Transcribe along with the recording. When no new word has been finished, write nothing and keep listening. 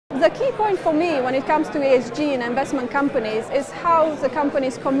The key point for me when it comes to ESG in investment companies is how the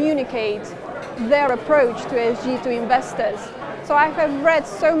companies communicate their approach to ESG to investors. So I have read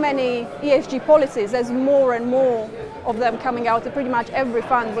so many ESG policies. There's more and more of them coming out. Pretty much every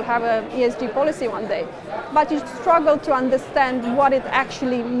fund will have an ESG policy one day. But you struggle to understand what it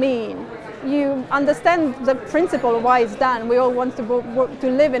actually means. You understand the principle of why it's done. We all want to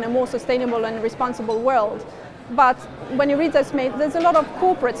live in a more sustainable and responsible world. But when you read those, there's a lot of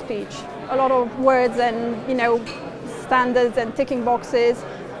corporate speech, a lot of words and standards and ticking boxes.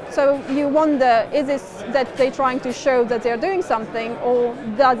 So you wonder, is this that they're trying to show that they're doing something, or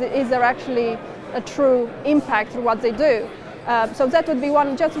is there actually a true impact to what they do? So that would be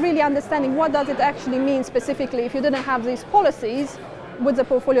one, just really understanding what does it actually mean specifically. If you didn't have these policies, would the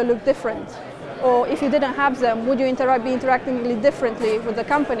portfolio look different? Or if you didn't have them, would you be interacting differently with the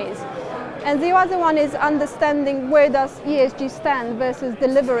companies? And the other one is understanding where does ESG stand versus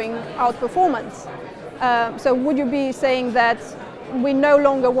delivering outperformance. So would you be saying that we no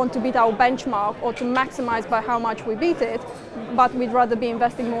longer want to beat our benchmark or to maximize by how much we beat it, but we'd rather be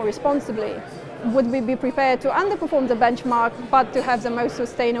investing more responsibly? Would we be prepared to underperform the benchmark, but to have the most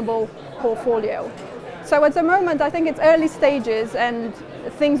sustainable portfolio? So at the moment, I think it's early stages and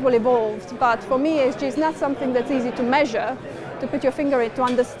things will evolve. But for me, ESG is not something that's easy to measure, to put your finger in, to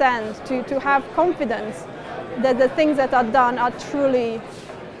understand, to have confidence that the things that are done are truly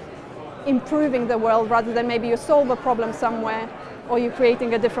improving the world, rather than maybe you solve a problem somewhere or you're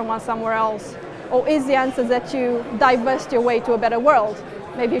creating a different one somewhere else. Or is the answer that you divest your way to a better world?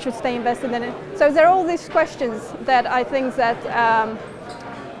 Maybe you should stay invested in it. So there are all these questions that I think that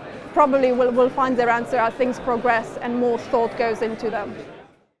probably will find their answer as things progress and more thought goes into them.